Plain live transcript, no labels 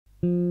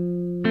Once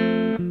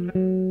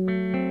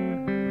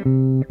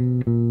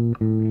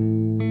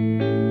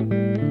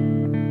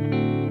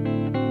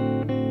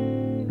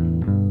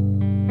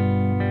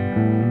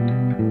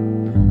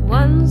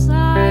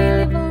I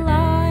live a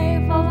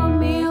life of a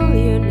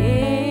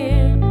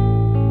millionaire,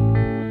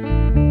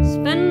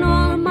 spent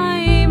all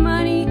my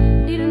money,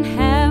 didn't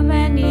have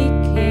any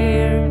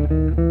care,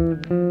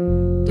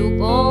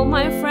 took all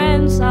my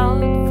friends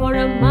out for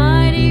a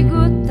mighty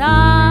good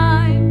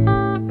time,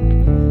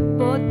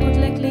 bought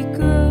bootleg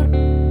liquor,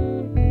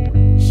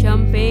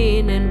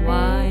 champagne and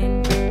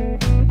wine.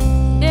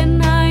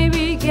 Then I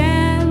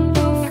began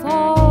to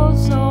fall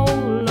so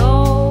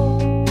low,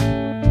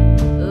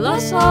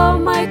 lost all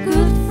my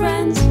good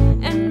friends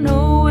and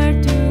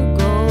nowhere to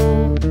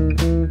go.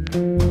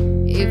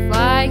 If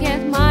I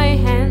get my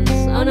hands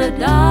on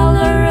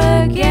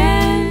 $1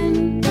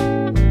 again,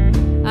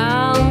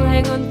 I'll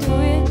hang on to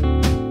it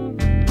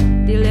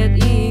till that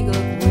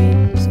eagle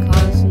wins.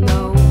 'Cause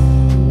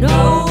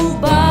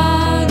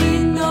nobody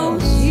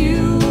knows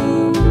you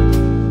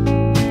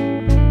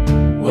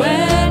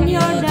when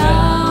you're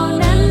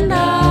down and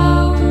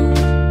out.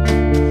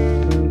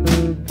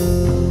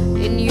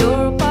 In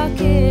your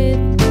pocket,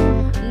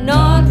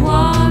 not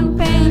one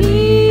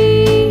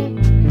penny,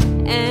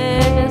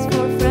 and as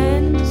for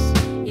friends,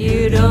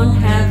 you don't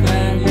have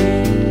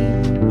any.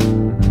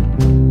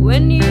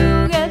 When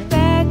you get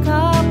back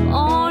up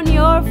on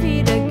your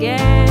feet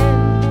again,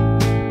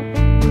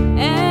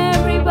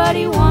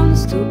 everybody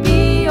wants to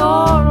be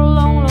your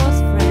long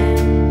lost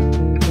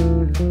friend.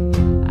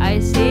 I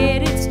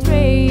said it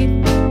straight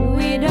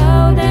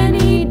without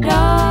any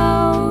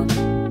doubt.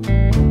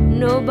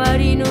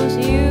 Nobody knows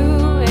you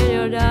when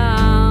you're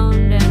down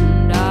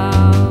and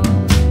out.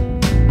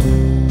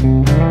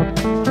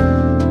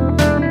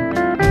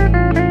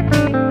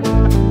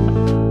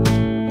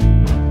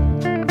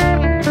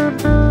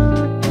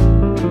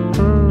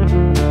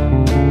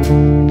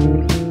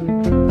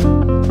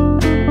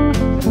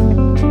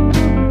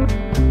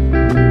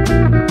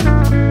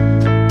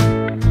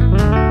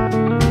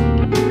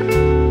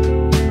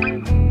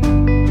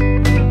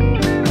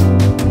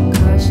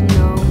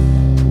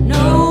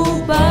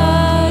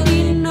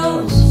 Nobody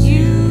knows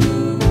you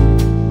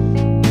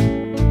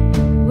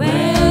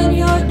when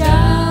you're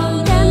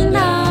down and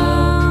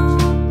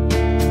out.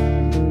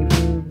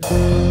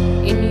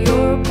 In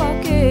your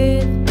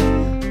pocket,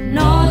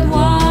 not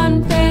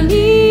one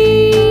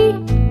penny,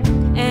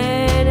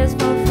 and as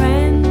for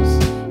friends,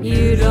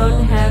 you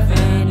don't have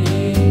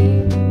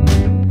any.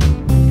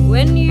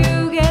 When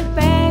you get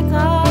back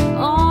up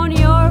on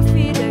your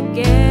feet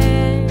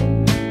again,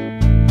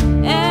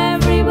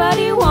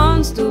 everybody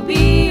wants to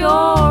be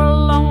your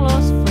long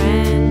lost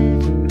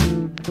friend.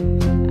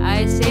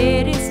 I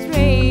said it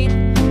straight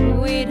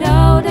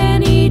without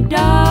any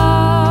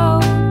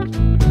doubt.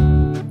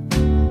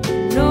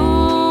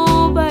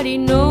 Nobody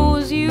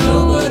knows you.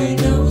 Nobody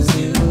knows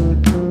you.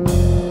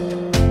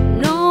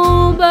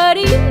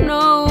 Nobody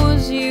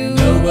knows you.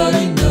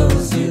 Nobody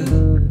knows you.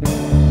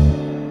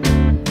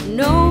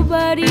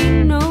 Nobody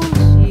knows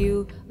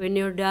you when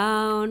you're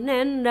down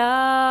and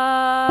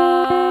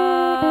out.